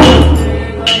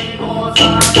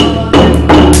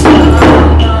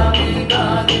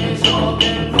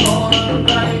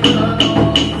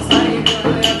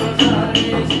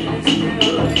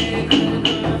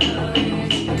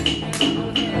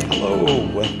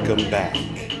Welcome back.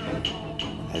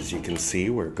 As you can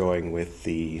see, we're going with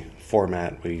the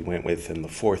format we went with in the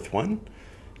fourth one.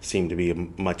 Seemed to be a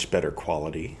much better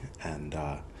quality, and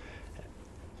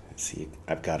see,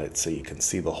 I've got it so you can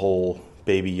see the whole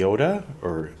Baby Yoda,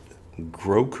 or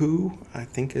Groku, I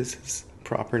think is his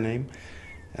proper name,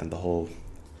 and the whole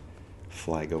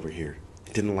flag over here.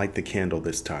 Didn't light the candle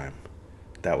this time.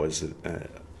 That was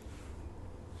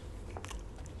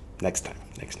next time.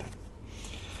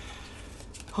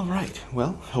 All right,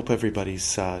 well, hope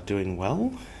everybody's doing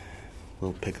well.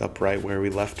 We'll pick up right where we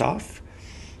left off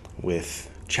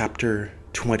with Chapter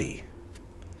 20,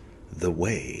 The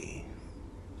Way.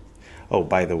 Oh,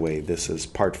 by the way, this is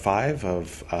part 5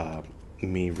 of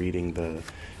me reading the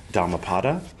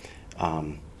Dhammapada.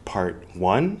 Part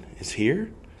 1 is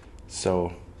here,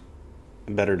 so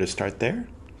better to start there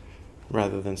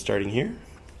rather than starting here.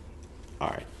 All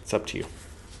right, it's up to you.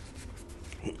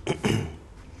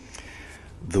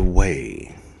 The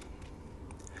Way.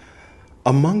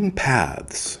 Among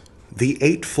paths, the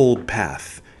Eightfold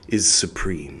Path is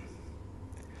supreme.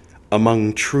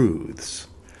 Among truths,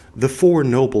 the Four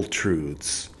Noble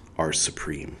Truths are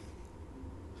supreme.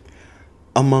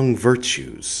 Among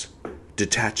virtues,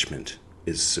 detachment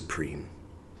is supreme.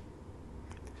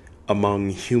 Among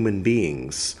human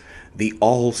beings, the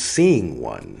all-seeing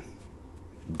one,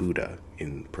 Buddha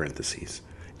in parentheses,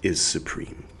 is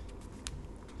supreme.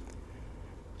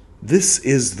 This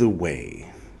is the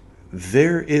way.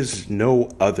 There is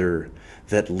no other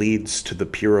that leads to the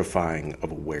purifying of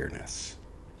awareness.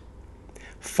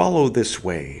 Follow this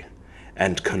way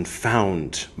and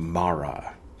confound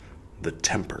Mara, the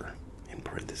temper, in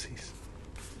parentheses.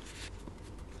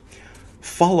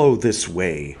 Follow this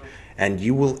way and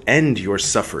you will end your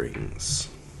sufferings.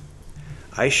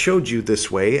 I showed you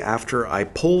this way after I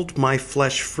pulled my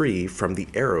flesh free from the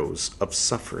arrows of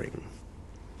suffering.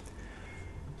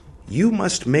 You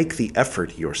must make the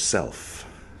effort yourself.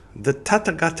 The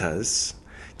Tathagatas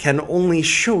can only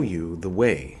show you the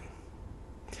way.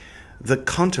 The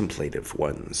contemplative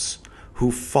ones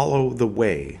who follow the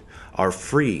way are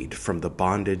freed from the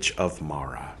bondage of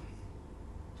Mara.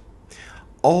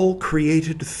 All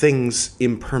created things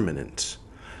impermanent.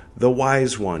 The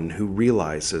wise one who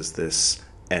realizes this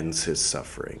ends his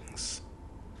sufferings.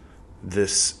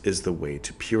 This is the way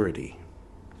to purity.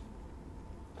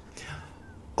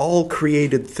 All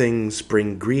created things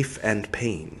bring grief and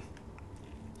pain.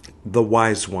 The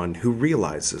wise one who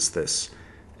realizes this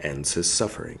ends his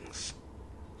sufferings.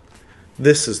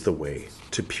 This is the way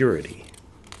to purity.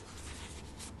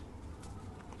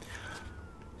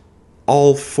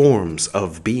 All forms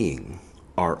of being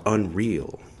are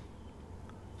unreal.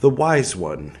 The wise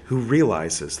one who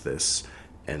realizes this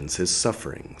ends his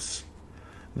sufferings.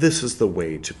 This is the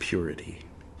way to purity.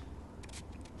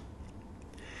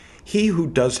 He who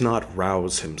does not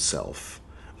rouse himself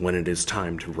when it is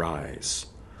time to rise,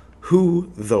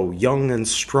 who, though young and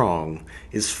strong,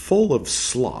 is full of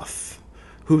sloth,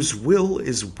 whose will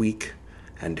is weak,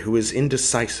 and who is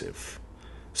indecisive,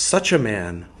 such a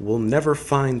man will never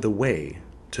find the way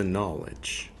to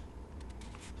knowledge.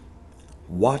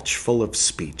 Watchful of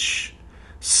speech,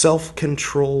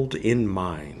 self-controlled in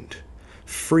mind,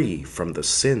 free from the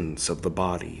sins of the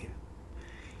body.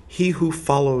 He who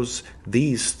follows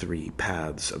these 3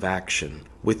 paths of action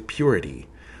with purity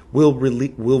will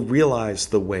realize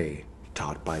the way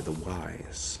taught by the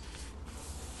wise.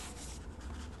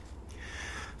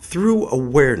 Through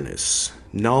awareness,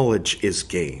 knowledge is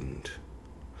gained.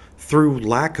 Through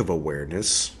lack of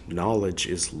awareness, knowledge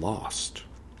is lost.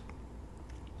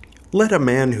 Let a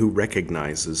man who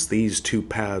recognizes these 2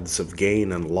 paths of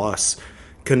gain and loss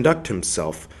conduct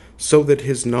himself so that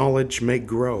his knowledge may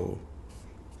grow.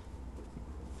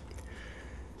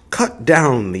 Cut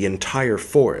down the entire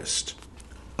forest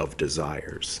of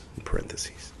desires, in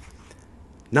parentheses,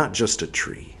 not just a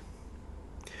tree.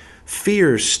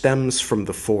 Fear stems from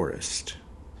the forest.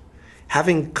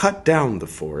 Having cut down the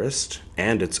forest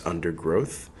and its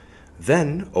undergrowth,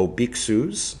 then, O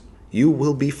bhikshus, you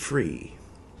will be free.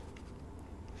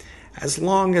 As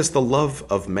long as the love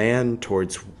of man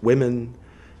towards women,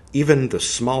 even the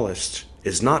smallest,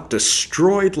 is not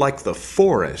destroyed like the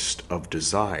forest of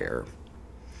desire,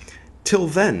 till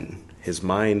then, his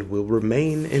mind will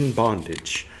remain in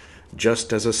bondage,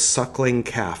 just as a suckling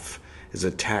calf is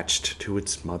attached to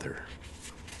its mother.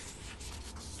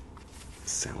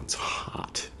 Sounds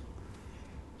hot.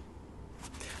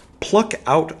 Pluck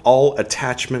out all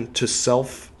attachment to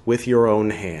self with your own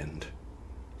hand,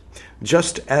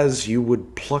 just as you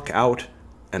would pluck out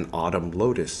an autumn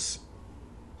lotus.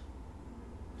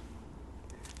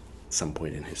 Some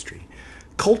point in history.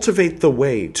 Cultivate the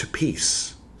way to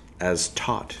peace as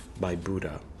taught by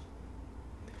Buddha.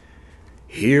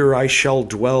 Here I shall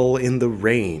dwell in the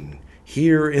rain,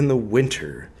 here in the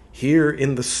winter, here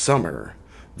in the summer.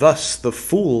 Thus the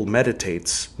fool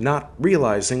meditates, not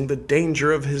realizing the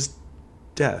danger of his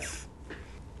death.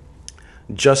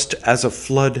 Just as a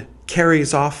flood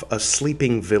carries off a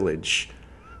sleeping village,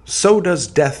 so does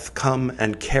death come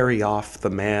and carry off the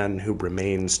man who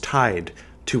remains tied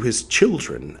to his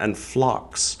children and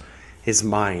flocks, his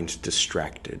mind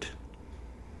distracted.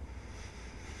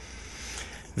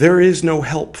 There is no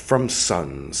help from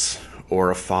sons, or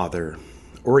a father,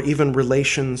 or even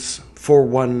relations for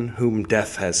one whom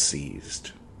death has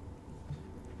seized.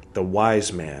 The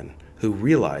wise man who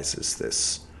realizes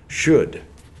this should,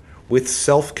 with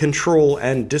self-control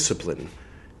and discipline,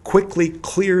 quickly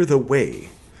clear the way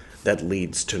that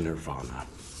leads to nirvana.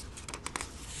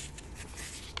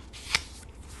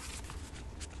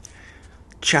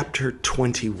 Chapter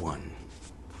 21.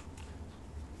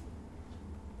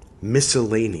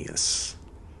 Miscellaneous.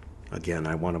 Again,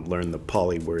 I want to learn the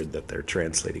Pāli word that they're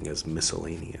translating as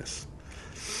miscellaneous.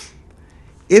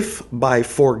 If by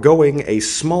foregoing a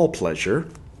small pleasure,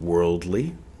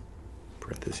 worldly,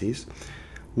 parentheses,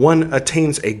 one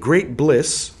attains a great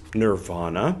bliss,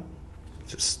 nirvana,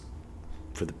 just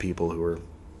for the people who are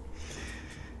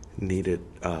needed,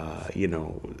 never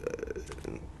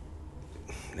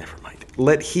mind.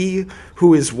 Let he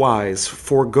who is wise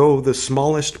forego the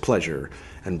smallest pleasure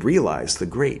and realize the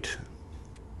great.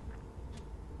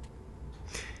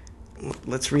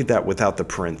 Let's read that without the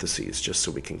parentheses, just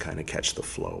so we can kind of catch the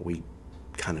flow. We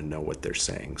kind of know what they're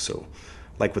saying. So,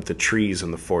 like with the trees in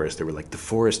the forest, they were like the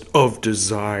forest of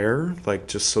desire, like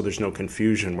just so there's no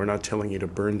confusion. We're not telling you to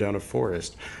burn down a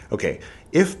forest. Okay,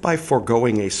 if by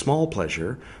foregoing a small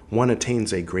pleasure, one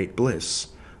attains a great bliss,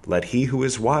 let he who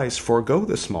is wise forego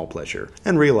the small pleasure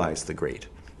and realize the great.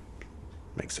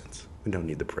 Makes sense. We don't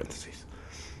need the parentheses.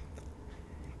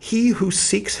 He who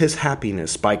seeks his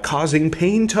happiness by causing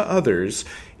pain to others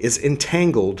is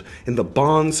entangled in the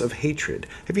bonds of hatred.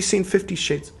 Have you seen 50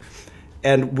 Shades?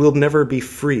 And will never be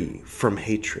free from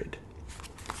hatred.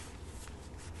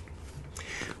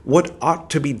 What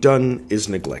ought to be done is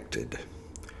neglected.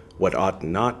 What ought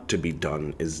not to be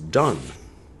done is done.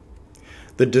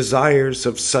 The desires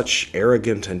of such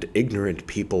arrogant and ignorant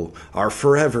people are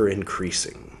forever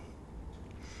increasing.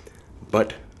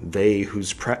 But they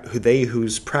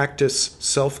whose practice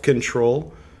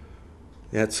self-control,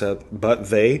 but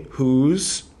they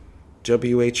whose,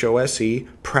 W-H-O-S-E,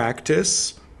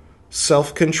 practice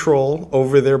self-control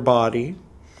over their body,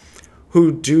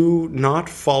 who do not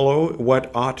follow what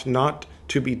ought not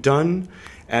to be done,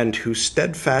 and who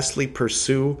steadfastly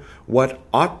pursue what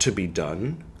ought to be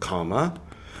done,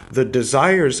 the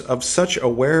desires of such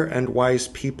aware and wise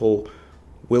people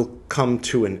will come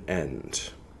to an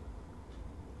end.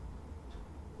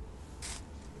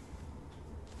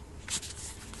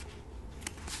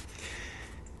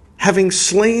 Having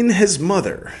slain his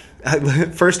mother,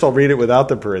 first I'll read it without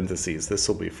the parentheses, this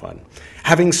will be fun.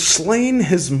 Having slain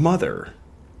his mother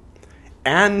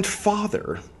and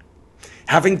father,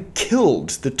 having killed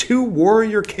the 2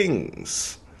 warrior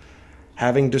kings,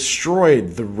 having destroyed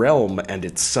the realm and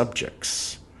its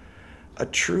subjects, a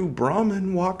true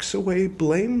Brahmin walks away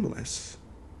blameless.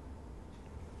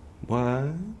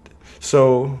 What?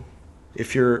 So,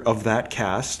 if you're of that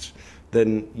caste,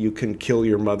 then you can kill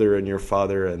your mother and your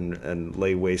father and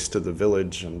lay waste to the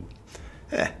village, and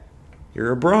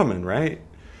you're a Brahmin, right?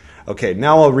 Okay,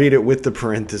 now I'll read it with the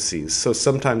parentheses. So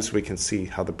sometimes we can see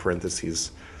how the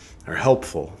parentheses are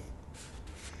helpful.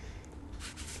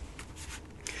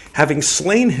 Having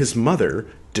slain his mother,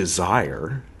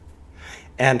 desire,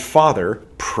 and father,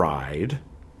 pride,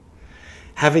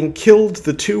 having killed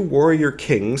the 2 warrior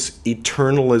kings,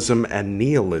 eternalism and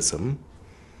nihilism,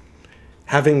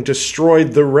 having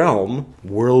destroyed the realm,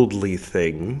 worldly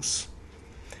things,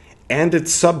 and its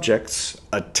subjects,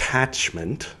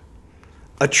 attachment,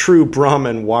 a true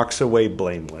Brahmin walks away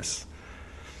blameless.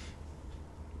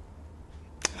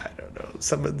 I don't know.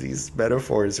 Some of these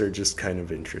metaphors are just kind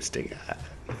of interesting.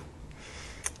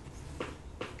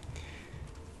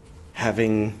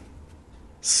 Having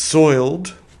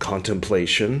soiled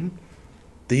contemplation,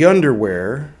 the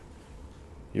underwear,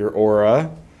 your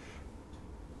aura,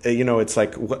 it's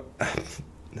like, what?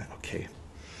 Okay.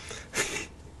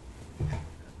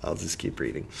 I'll just keep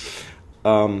reading.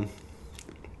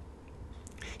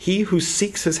 He who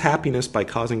seeks his happiness by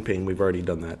causing pain, we've already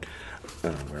done that.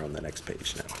 We're on the next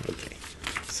page now. Okay,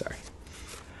 sorry.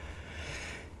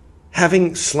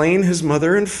 Having slain his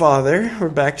mother and father, we're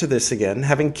back to this again.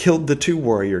 Having killed the 2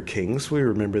 warrior kings, we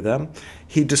remember them.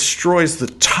 He destroys the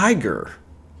tiger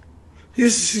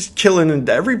He's killing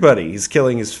everybody. He's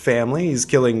killing his family. He's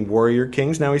killing warrior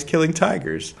kings. Now he's killing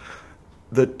tigers.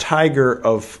 The tiger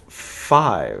of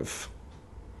 5.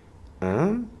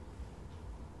 Huh?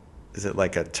 Is it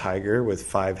like a tiger with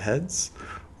 5 heads?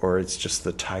 Or it's just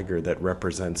the tiger that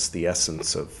represents the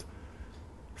essence of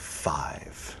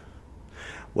 5?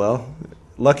 Well,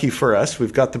 lucky for us,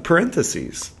 we've got the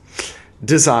parentheses.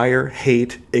 Desire,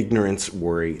 hate, ignorance,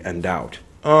 worry, and doubt.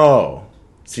 Oh,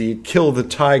 so you kill the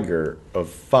tiger of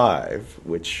 5,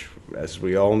 which, as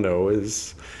we all know,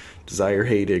 is desire,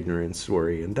 hate, ignorance,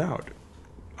 worry, and doubt.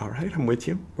 All right, I'm with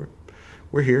you.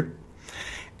 We're here.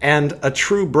 And a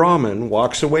true Brahmin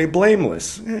walks away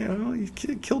blameless. You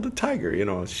killed a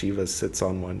tiger. Shiva sits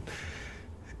on one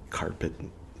carpet.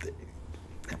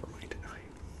 Never mind.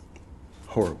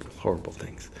 Horrible, horrible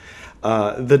things.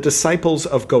 The disciples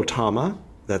of Gautama,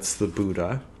 that's the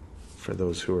Buddha, for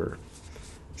those who are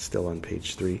still on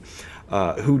page 3,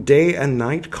 who day and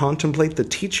night contemplate the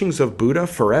teachings of Buddha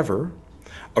forever,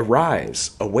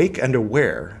 arise, awake and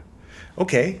aware.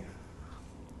 Okay.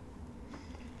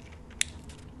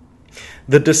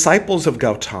 The disciples of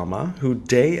Gautama, who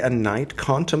day and night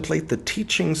contemplate the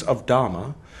teachings of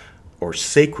Dhamma, or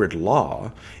sacred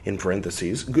law, in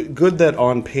parentheses. Good that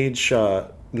on page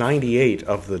 98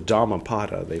 of the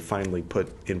Dhammapada, they finally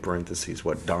put in parentheses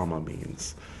what Dhamma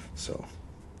means. So,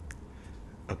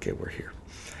 okay, we're here.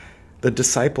 The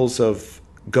disciples of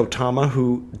Gautama,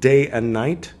 who day and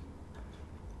night,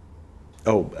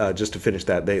 just to finish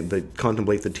that, they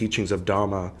contemplate the teachings of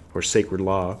Dhamma, or sacred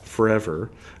law,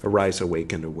 forever, arise,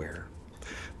 awake, and aware.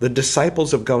 The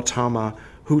disciples of Gautama,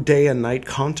 who day and night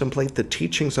contemplate the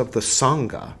teachings of the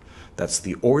Sangha, that's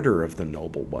the order of the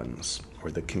noble ones,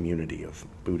 or the community of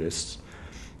Buddhists,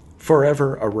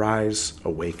 forever arise,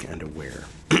 awake, and aware.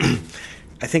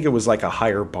 I think it was like a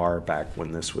higher bar back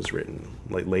when this was written.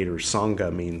 Like later,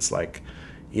 Sangha means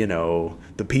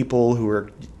the people who are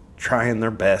trying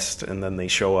their best, and then they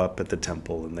show up at the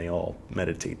temple and they all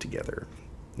meditate together.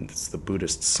 It's the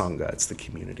Buddhist Sangha, it's the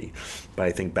community. But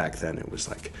I think back then it was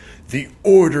like the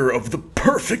order of the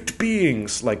perfect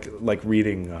beings, like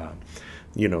reading,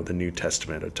 the New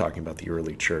Testament, of talking about the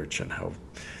early church and how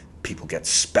people get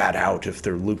spat out if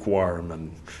they're lukewarm,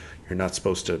 and you're not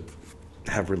supposed to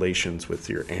have relations with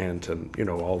your aunt, and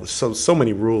all this, so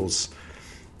many rules,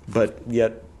 but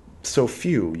yet so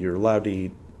few. You're allowed to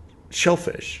eat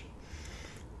shellfish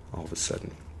all of a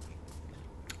sudden.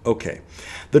 Okay,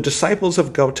 the disciples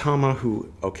of Gautama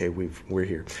we're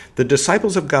here. The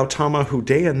disciples of Gautama, who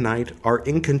day and night are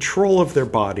in control of their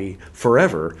body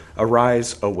forever,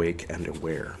 arise, awake, and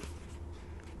aware.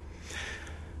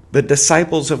 The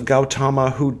disciples of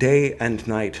Gautama, who day and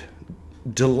night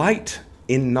delight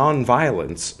in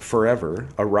nonviolence forever,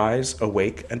 arise,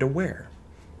 awake, and aware.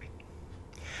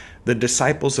 The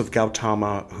disciples of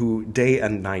Gautama, who day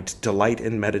and night delight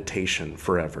in meditation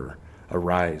forever,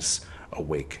 arise,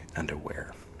 awake, and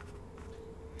aware.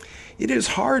 It is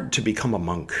hard to become a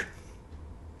monk.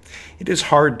 It is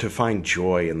hard to find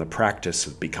joy in the practice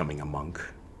of becoming a monk.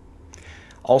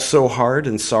 Also hard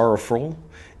and sorrowful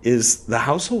is the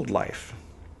household life.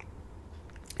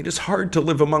 It is hard to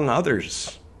live among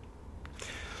others.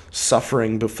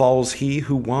 Suffering befalls he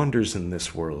who wanders in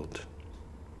this world.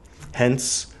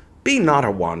 Hence, be not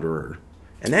a wanderer,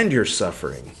 and end your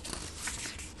suffering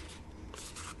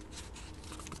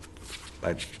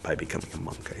by becoming a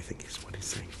monk, I think is what he's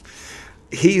saying.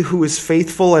 He who is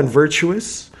faithful and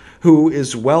virtuous, who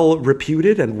is well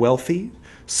reputed and wealthy,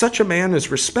 such a man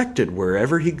is respected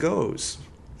wherever he goes.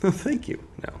 Oh, thank you.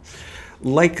 No.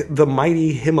 Like the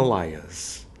mighty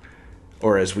Himalayas,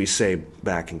 or as we say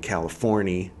back in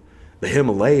California, the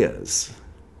Himalayas.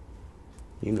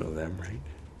 You know them, right?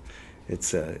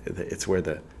 It's where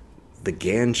the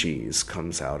Ganges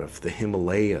comes out of, the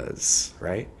Himalayas,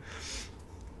 right?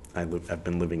 I've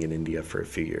been living in India for a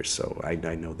few years, so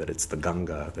I know that it's the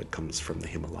Ganga that comes from the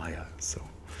Himalaya. So,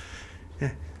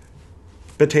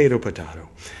 potato,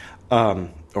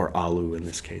 or alu in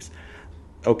this case.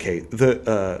 Okay,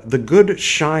 the good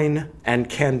shine and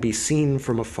can be seen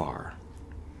from afar,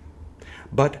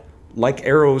 but like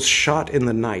arrows shot in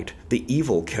the night, the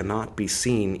evil cannot be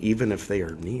seen even if they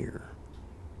are near.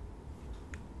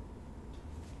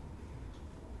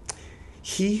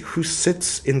 He who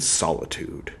sits in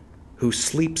solitude, who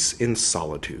sleeps in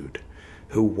solitude,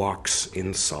 who walks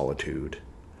in solitude,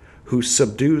 who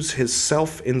subdues his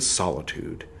self in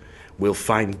solitude, will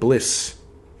find bliss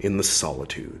in the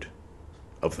solitude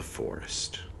of the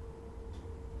forest.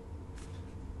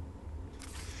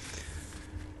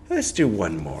 Let's do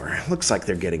one more. Looks like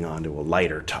they're getting on to a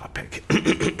lighter topic.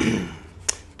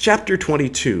 Chapter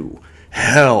 22,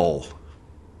 Hell.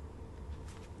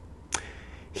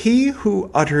 He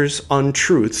who utters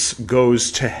untruths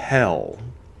goes to hell,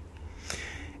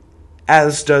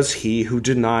 as does he who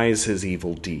denies his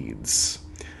evil deeds.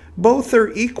 Both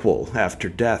are equal after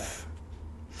death.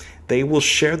 They will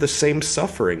share the same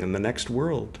suffering in the next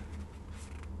world.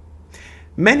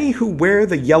 Many who wear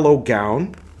the yellow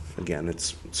gown, again,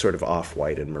 it's sort of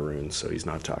off-white and maroon, so he's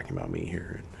not talking about me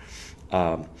here,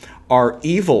 are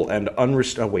evil and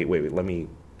unrestrained. Wait, let me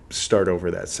start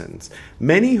over that sentence.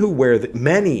 Many who wear the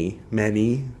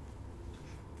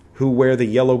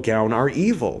yellow gown are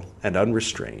evil and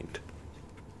unrestrained.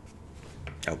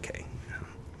 Okay.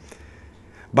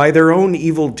 By their own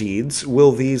evil deeds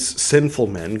will these sinful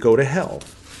men go to hell.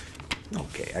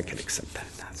 Okay, I can accept that.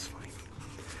 That's fine.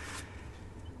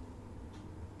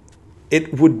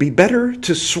 It would be better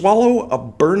to swallow a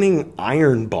burning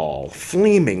iron ball,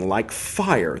 flaming like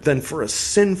fire, than for a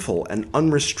sinful and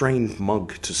unrestrained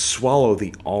monk to swallow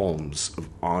the alms of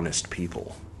honest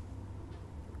people.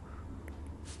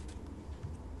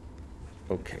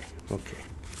 Okay.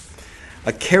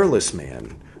 A careless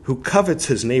man who covets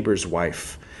his neighbor's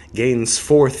wife gains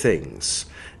 4 things: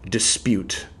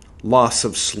 dispute, loss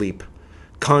of sleep,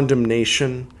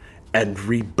 condemnation, and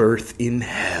rebirth in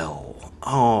hell.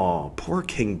 Oh, poor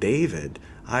King David.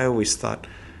 I always thought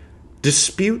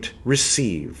disrepute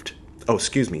received. That's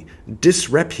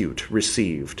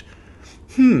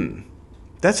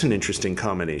an interesting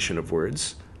combination of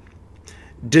words.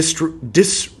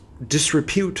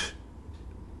 Disrepute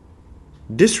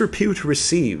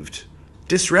received.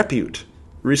 Disrepute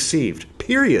received.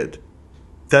 Period.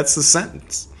 That's the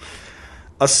sentence.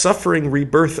 A suffering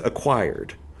rebirth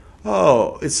acquired.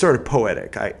 Oh, it's sort of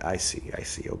poetic. I see.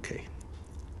 Okay.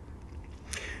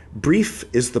 Brief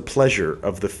is the pleasure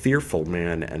of the fearful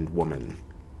man and woman,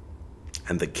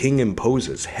 and the king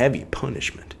imposes heavy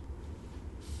punishment.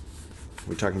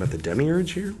 We're talking about the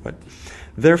demiurge here? What?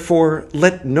 Therefore,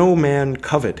 let no man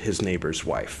covet his neighbor's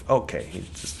wife. Okay,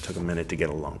 it just took a minute to get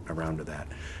around to that,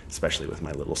 especially with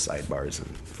my little sidebars and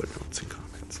footnotes and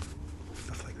comments,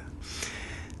 stuff like that.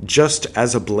 Just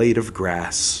as a blade of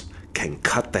grass can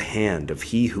cut the hand of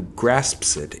he who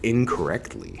grasps it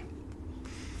incorrectly,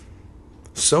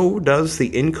 so does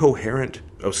the incorrect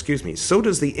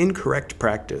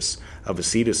practice of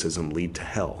asceticism lead to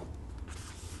hell.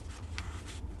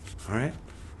 All right?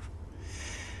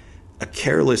 A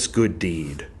careless good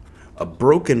deed, a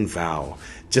broken vow.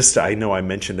 I know I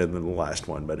mentioned it in the last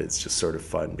one, but it's just sort of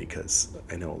fun because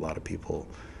I know a lot of people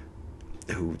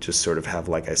who just sort of have,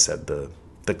 like I said, the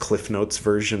Cliff Notes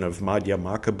version of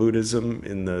Madhyamaka Buddhism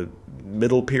in the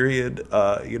middle period,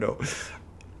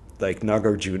 like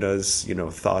Nagarjuna's,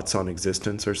 thoughts on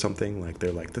existence or something. Like,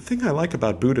 they're like, the thing I like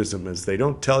about Buddhism is they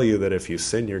don't tell you that if you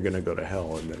sin, you're going to go to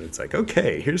hell. And then it's like,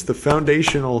 okay, here's the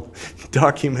foundational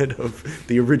document of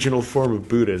the original form of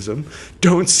Buddhism.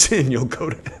 Don't sin, you'll go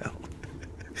to hell.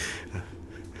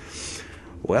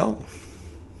 Well,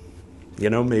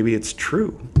 maybe it's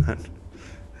true.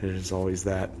 There's always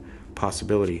that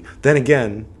possibility. Then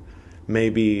again,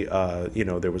 maybe,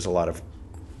 there was a lot of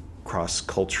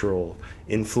cross-cultural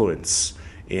influence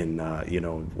in,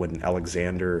 when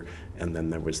Alexander, and then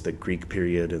there was the Greek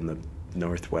period in the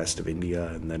northwest of India,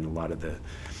 and then a lot of the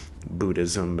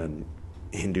Buddhism and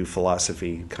Hindu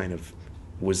philosophy kind of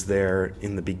was there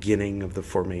in the beginning of the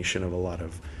formation of a lot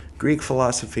of Greek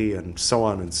philosophy and so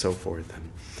on and so forth,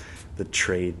 and the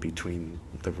trade between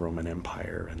the Roman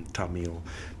Empire and Tamil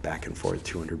back and forth,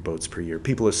 200 boats per year.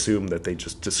 People assume that they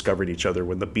just discovered each other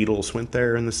when the Beatles went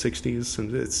there in the 60s,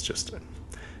 and it's just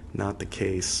not the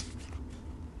case.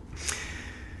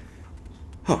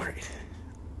 All right.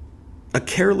 A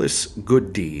careless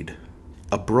good deed,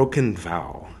 a broken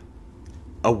vow,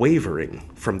 a wavering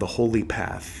from the holy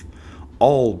path,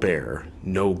 all bear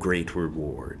no great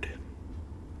reward.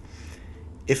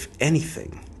 If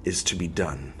anything is to be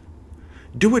done,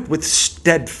 do it with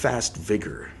steadfast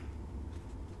vigor.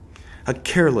 A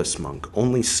careless monk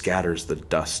only scatters the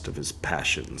dust of his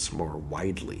passions more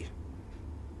widely.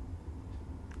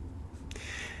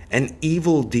 An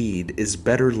evil deed is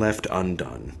better left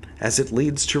undone, as it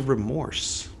leads to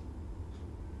remorse.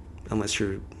 Unless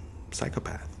you're a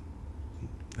psychopath,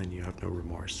 then you have no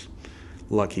remorse.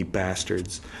 Lucky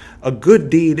bastards. A good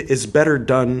deed is better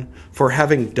done, for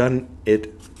having done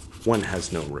it, one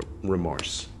has no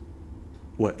remorse.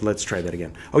 What? Let's try that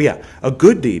again. Oh yeah, a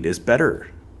good deed is better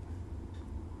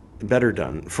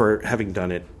done, for having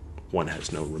done it, one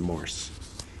has no remorse.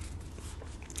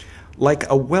 Like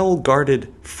a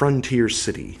well-guarded frontier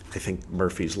city, I think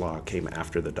Murphy's Law came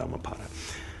after the Dhammapada,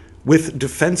 with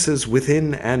defenses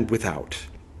within and without,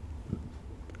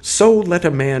 so let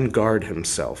a man guard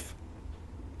himself.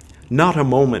 Not a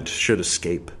moment should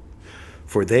escape,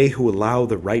 for they who allow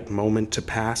the right moment to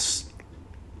pass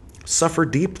suffer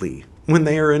deeply when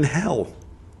they are in hell.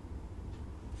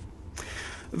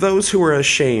 Those who are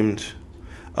ashamed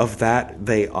of that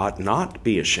they ought not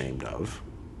be ashamed of,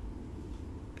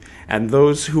 and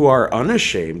those who are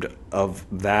unashamed of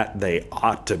that they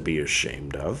ought to be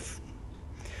ashamed of,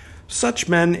 such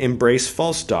men embrace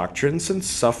false doctrines and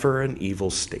suffer an evil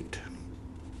state.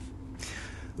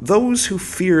 Those who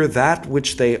fear that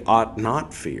which they ought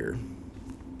not fear,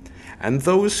 and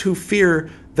those who fear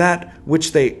that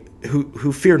which they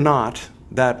who fear not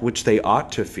that which they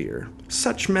ought to fear,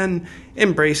 such men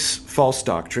embrace false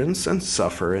doctrines and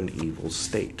suffer an evil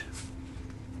state.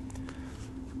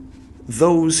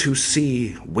 Those who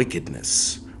see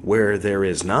wickedness where there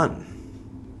is none,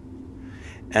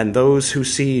 and those who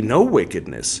see no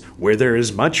wickedness where there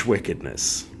is much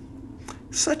wickedness,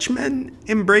 such men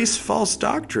embrace false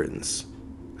doctrines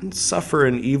and suffer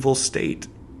an evil state.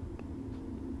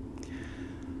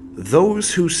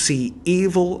 Those who see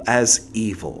evil as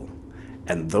evil,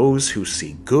 and those who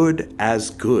see good as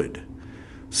good,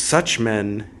 such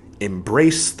men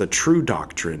embrace the true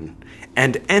doctrine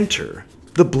and enter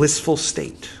the blissful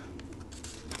state.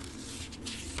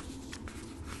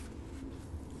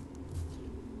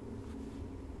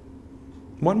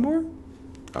 One more?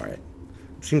 All right.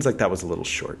 Seems like that was a little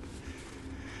short.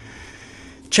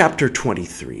 Chapter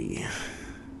 23.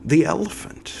 The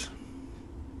elephant.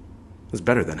 It's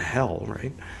better than hell,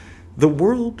 right? The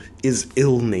world is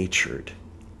ill-natured,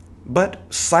 but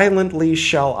silently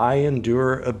shall I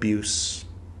endure abuse.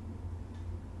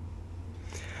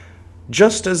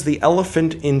 Just as the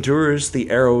elephant endures the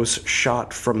arrows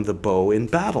shot from the bow in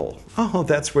battle. Oh,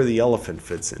 that's where the elephant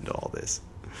fits into all this.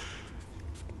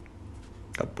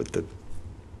 Up with the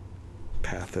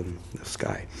path in the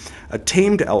sky. A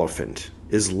tamed elephant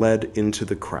is led into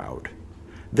the crowd.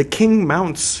 The king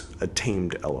mounts a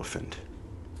tamed elephant.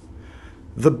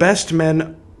 The best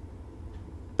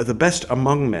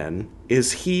among men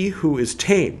is he who is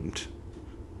tamed,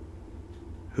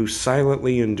 who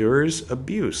silently endures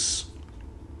abuse.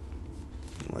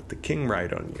 Let the king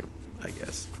ride on you, I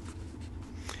guess.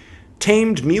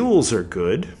 Tamed mules are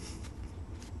good,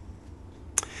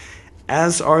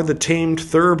 as are the tamed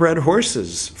thoroughbred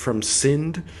horses from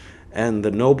Sind and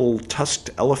the noble tusked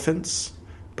elephants.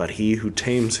 But he who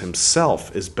tames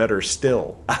himself is better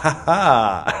still.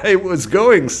 Ah, I was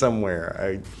going somewhere.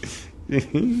 I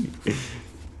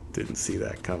didn't see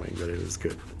that coming, but it was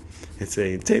good. It's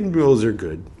saying tamed mules are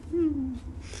good. All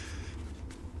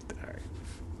right.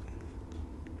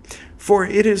 For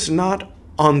it is not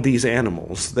on these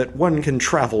animals that one can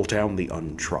travel down the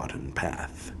untrodden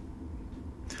path.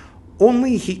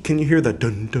 Only he can you hear the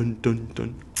dun dun dun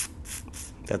dun.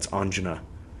 That's Anjana.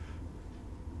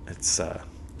 It's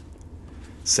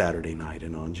Saturday night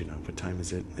in Anjana. What time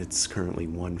is it? It's currently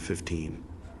 1:15.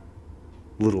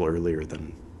 A little earlier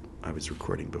than I was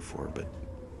recording before, but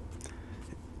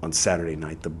on Saturday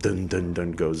night the dun dun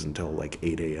dun goes until like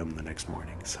 8 a.m. the next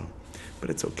morning. So,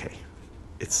 but it's okay.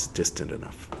 It's distant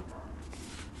enough.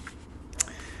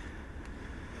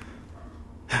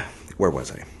 Where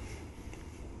was I?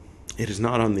 It is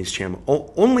not on these channels.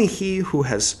 Only he who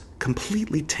has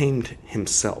completely tamed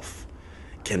himself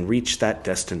can reach that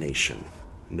destination,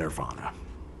 nirvana.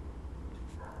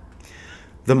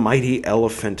 The mighty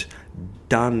elephant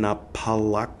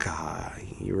Dhammapada.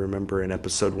 You remember in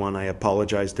episode 1, I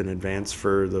apologized in advance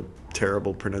for the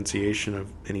terrible pronunciation of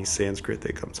any Sanskrit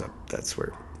that comes up. That's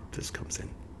where this comes in.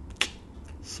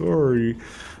 Sorry.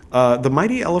 The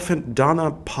mighty elephant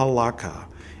Dhammapada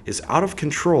is out of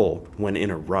control when in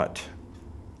a rut.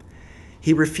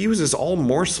 He refuses all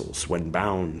morsels when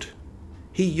bound.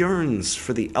 He yearns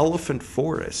for the elephant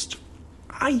forest.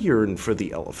 I yearn for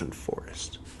the elephant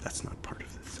forest. That's not part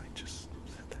of this. I just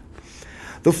said that.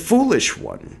 The foolish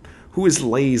one, who is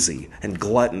lazy and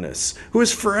gluttonous, who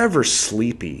is forever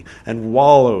sleepy and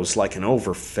wallows like an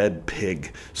overfed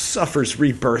pig, suffers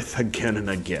rebirth again and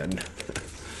again.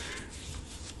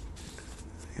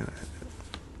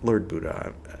 Lord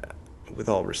Buddha, with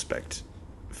all respect,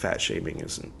 fat shaming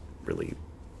isn't really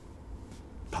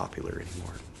popular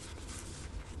anymore.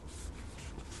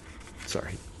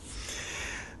 Sorry.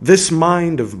 This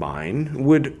mind of mine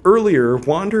would earlier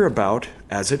wander about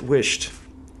as it wished,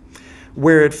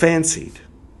 where it fancied,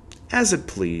 as it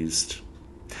pleased.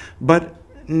 But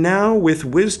now with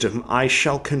wisdom I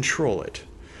shall control it,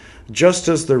 just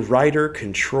as the rider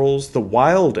controls the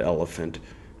wild elephant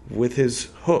with his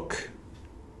hook.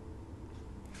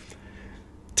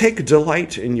 Take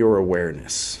delight in your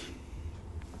awareness.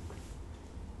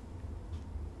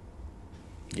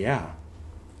 Yeah,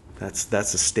 That's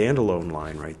a standalone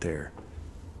line right there.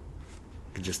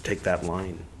 You can just take that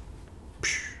line.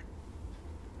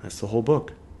 That's the whole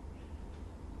book.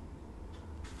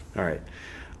 All right.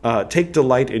 Take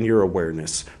delight in your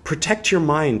awareness. Protect your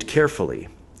mind carefully.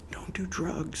 Don't do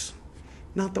drugs.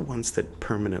 Not the ones that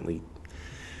permanently.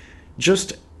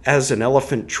 Just as an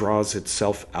elephant draws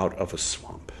itself out of a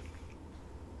swamp.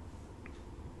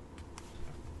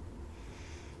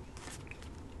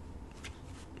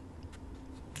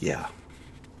 Yeah.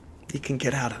 You can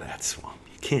get out of that swamp.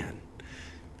 You can.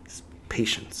 It's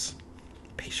patience.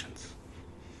 Patience.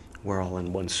 We're all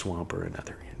in one swamp or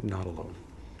another. Not alone.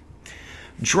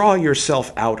 Draw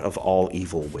yourself out of all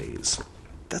evil ways.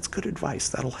 That's good advice.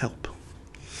 That'll help.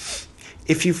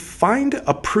 If you find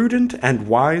a prudent and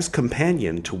wise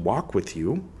companion to walk with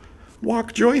you,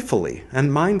 walk joyfully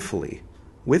and mindfully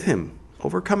with him,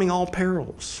 overcoming all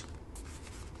perils.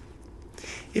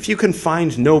 If you can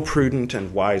find no prudent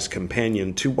and wise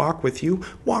companion to walk with you,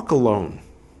 walk alone.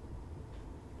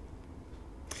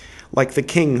 Like the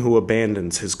king who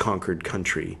abandons his conquered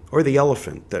country, or the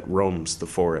elephant that roams the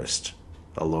forest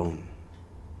alone.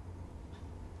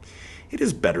 It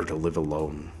is better to live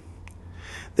alone.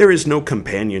 There is no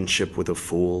companionship with a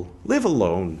fool. Live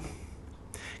alone.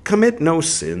 Commit no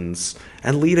sins,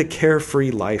 and lead a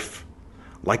carefree life,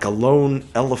 like a lone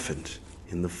elephant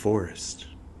in the forest.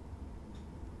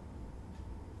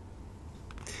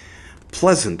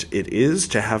 Pleasant it is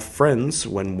to have friends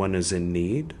when one is in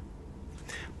need.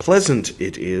 Pleasant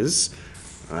it is.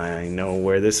 I know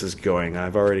where this is going.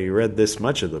 I've already read this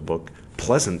much of the book.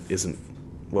 Pleasant isn't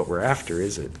what we're after,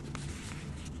 is it?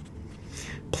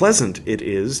 Pleasant it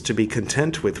is to be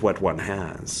content with what one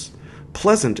has.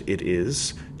 Pleasant it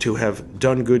is to have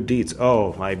done good deeds.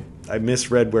 Oh, I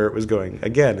misread where it was going.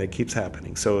 Again, it keeps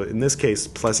happening. So in this case,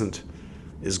 pleasant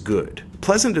is good.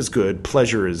 Pleasant is good.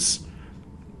 Pleasure is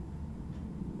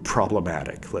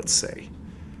problematic, let's say,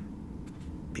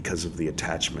 because of the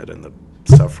attachment and the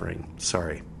suffering.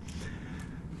 Sorry.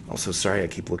 Also, sorry I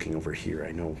keep looking over here.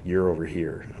 I know you're over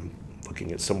here. I'm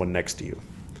looking at someone next to you.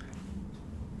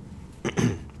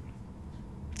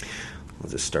 I'll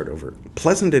just start over.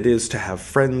 Pleasant it is to have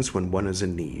friends when one is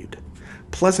in need.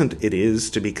 Pleasant it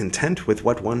is to be content with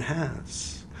what one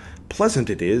has. Pleasant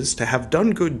it is to have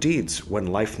done good deeds when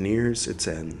life nears its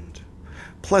end.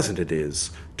 Pleasant it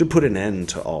is to put an end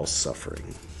to all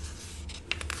suffering.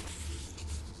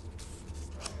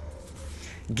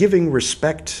 Giving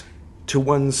respect to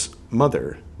one's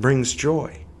mother brings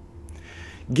joy.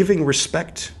 Giving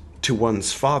respect to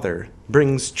one's father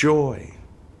brings joy.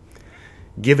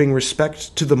 Giving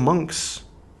respect to the monks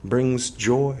brings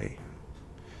joy.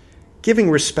 Giving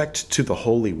respect to the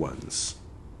holy ones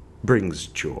brings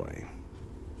joy.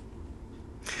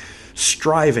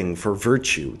 Striving for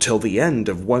virtue till the end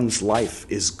of one's life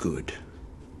is good.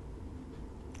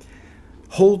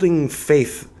 Holding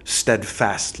faith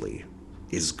steadfastly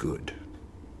is good.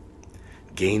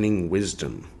 Gaining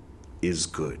wisdom is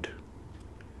good.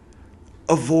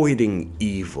 Avoiding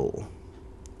evil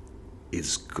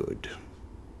is good.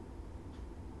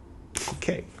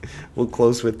 Okay, we'll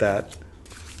close with that.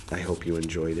 I hope you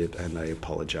enjoyed it, and I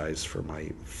apologize for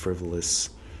my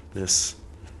frivolousness.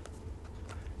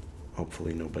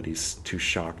 Hopefully nobody's too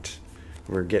shocked.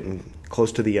 We're getting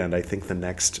close to the end. I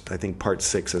think part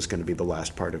 6 is going to be the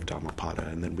last part of Dhammapada,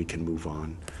 and then we can move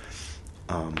on.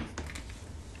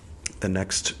 The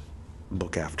next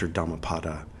book after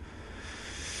Dhammapada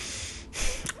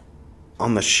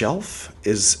on the shelf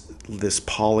is this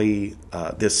Pāli,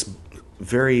 this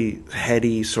very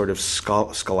heady sort of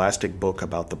scholastic book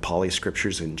about the Pāli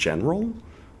scriptures in general,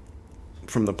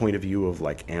 from the point of view of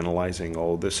like analyzing,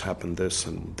 oh, this happened, this,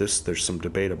 and this, there's some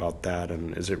debate about that,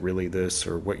 and is it really this,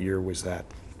 or what year was that?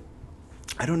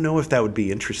 I don't know if that would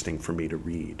be interesting for me to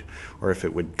read, or if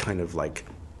it would kind of like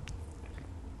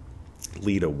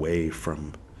lead away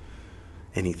from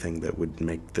anything that would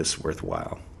make this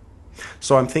worthwhile.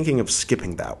 So I'm thinking of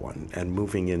skipping that one and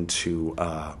moving into,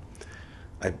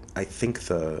 I think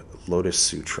the Lotus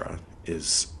Sutra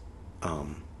is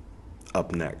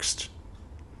up next.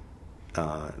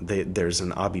 There's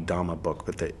an Abhidhamma book,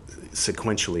 but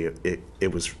sequentially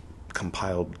it was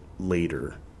compiled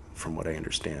later, from what I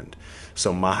understand.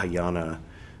 So Mahayana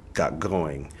got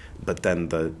going, but then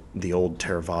the old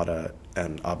Theravada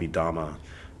and Abhidhamma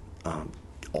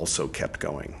also kept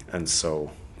going, and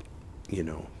so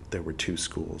there were two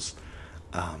schools.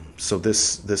 So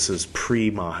this is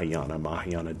pre-Mahayana.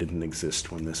 Mahayana didn't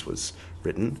exist when this was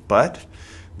written, but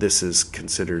this is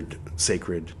considered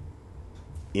sacred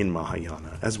in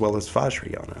Mahayana as well as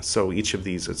Vajrayana. So each of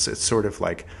these, it's sort of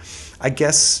like, I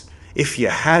guess If you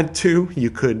had to, you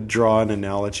could draw an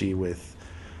analogy with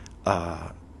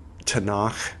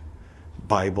Tanakh,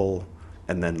 Bible,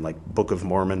 and then like Book of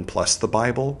Mormon plus the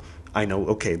Bible. I know,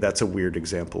 okay, that's a weird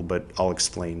example, but I'll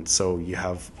explain. So you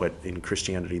have what in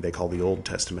Christianity they call the Old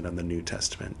Testament and the New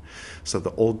Testament. So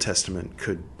the Old Testament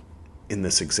could, in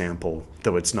this example,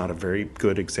 though it's not a very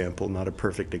good example, not a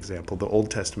perfect example, the Old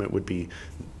Testament would be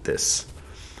this.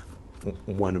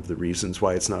 One of the reasons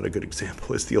why it's not a good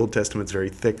example is the Old Testament's very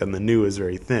thick and the New is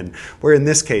very thin. Where in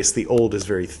this case, the Old is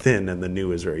very thin and the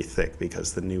New is very thick,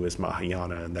 because the New is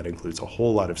Mahayana, and that includes a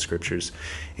whole lot of scriptures,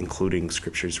 including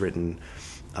scriptures written,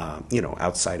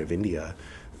 outside of India,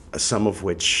 some of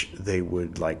which they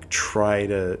would like try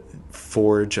to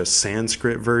forge a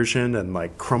Sanskrit version and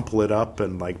like crumple it up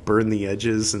and like burn the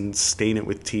edges and stain it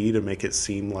with tea to make it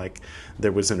seem like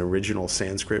there was an original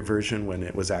Sanskrit version when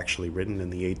it was actually written in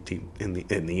the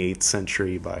 8th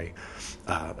century by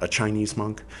a Chinese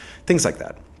monk. Things like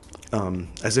that.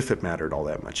 As if it mattered all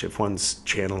that much. If one's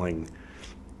channeling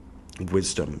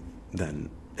wisdom, then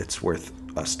it's worth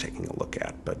us taking a look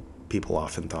at. But people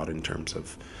often thought in terms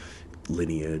of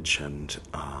lineage and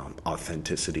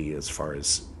authenticity as far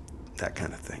as that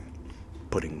kind of thing.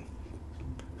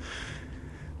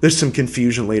 There's some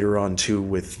confusion later on too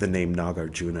with the name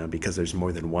Nagarjuna, because there's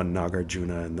more than one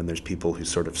Nagarjuna, and then there's people who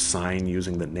sort of sign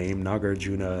using the name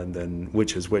Nagarjuna, and then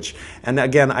which is which. And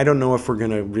again, I don't know if we're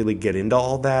going to really get into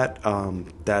all that.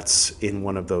 That's in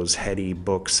one of those heady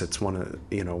books. It's one of,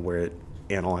 where it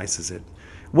analyzes it.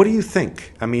 What do you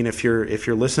think? I mean, if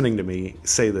you're listening to me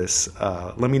say this,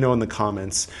 let me know in the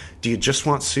comments. Do you just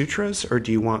want sutras, or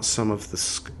do you want some of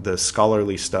the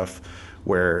scholarly stuff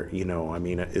where,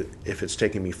 if it's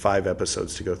taking me 5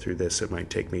 episodes to go through this, it might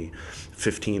take me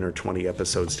 15 or 20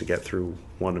 episodes to get through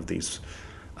one of these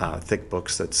thick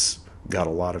books that's got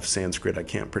a lot of Sanskrit I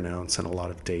can't pronounce and a lot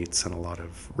of dates and a lot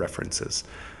of references.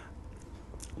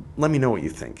 Let me know what you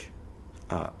think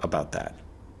about that.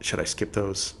 Should I skip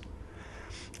those?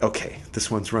 Okay,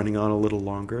 this one's running on a little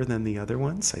longer than the other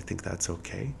ones. I think that's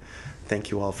okay.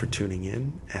 Thank you all for tuning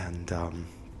in, and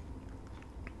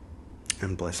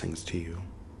blessings to you.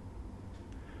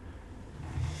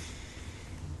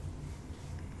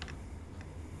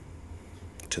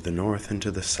 To the north and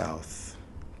to the south,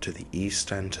 to the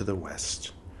east and to the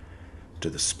west,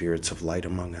 to the spirits of light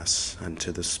among us and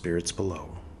to the spirits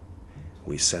below,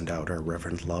 we send out our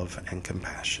reverent love and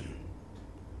compassion.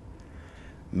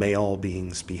 May all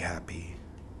beings be happy.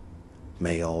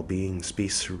 May all beings be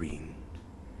serene.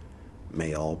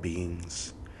 May all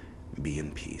beings be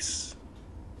in peace.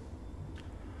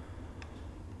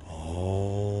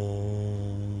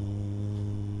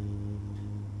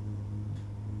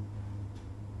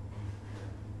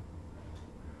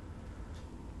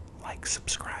 Like,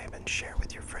 subscribe, and share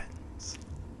with your friends.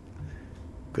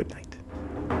 Good night.